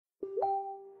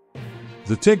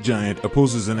The tech giant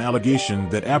opposes an allegation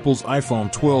that Apple's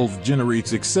iPhone 12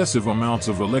 generates excessive amounts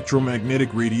of electromagnetic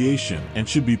radiation and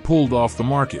should be pulled off the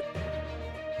market.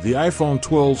 The iPhone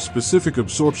 12 specific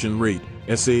absorption rate,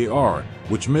 SAR,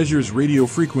 which measures radio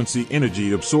frequency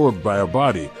energy absorbed by a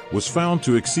body, was found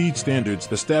to exceed standards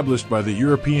established by the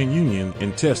European Union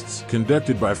in tests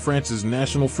conducted by France's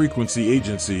National Frequency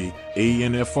Agency,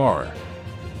 ANFR.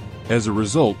 As a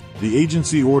result, the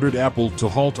agency ordered Apple to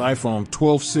halt iPhone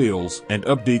 12 sales and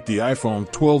update the iPhone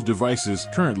 12 devices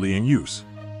currently in use.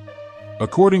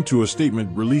 According to a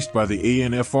statement released by the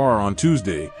ANFR on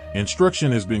Tuesday,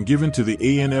 instruction has been given to the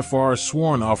ANFR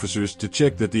sworn officers to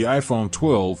check that the iPhone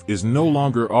 12 is no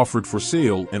longer offered for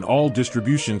sale in all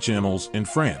distribution channels in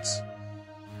France.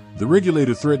 The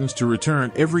regulator threatens to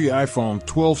return every iPhone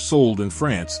 12 sold in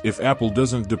France if Apple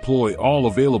doesn't deploy all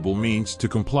available means to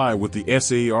comply with the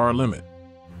SAR limit.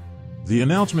 The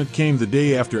announcement came the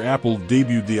day after Apple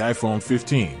debuted the iPhone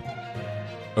 15.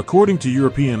 According to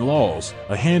European laws,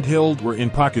 a handheld or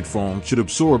in-pocket phone should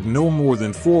absorb no more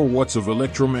than 4 watts of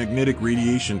electromagnetic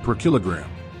radiation per kilogram.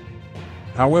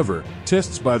 However,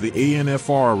 tests by the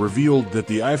ANFR revealed that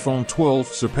the iPhone 12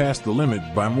 surpassed the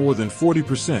limit by more than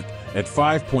 40% at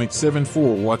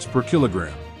 5.74 watts per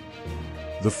kilogram.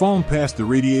 The phone passed the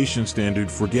radiation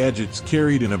standard for gadgets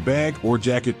carried in a bag or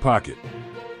jacket pocket.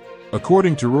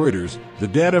 According to Reuters, the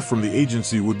data from the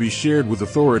agency would be shared with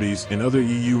authorities in other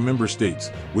EU member states,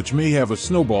 which may have a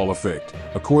snowball effect,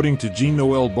 according to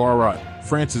Jean-Noël Barrot,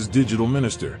 France's digital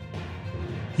minister.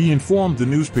 He informed the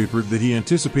newspaper that he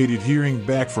anticipated hearing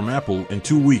back from Apple in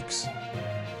 2 weeks.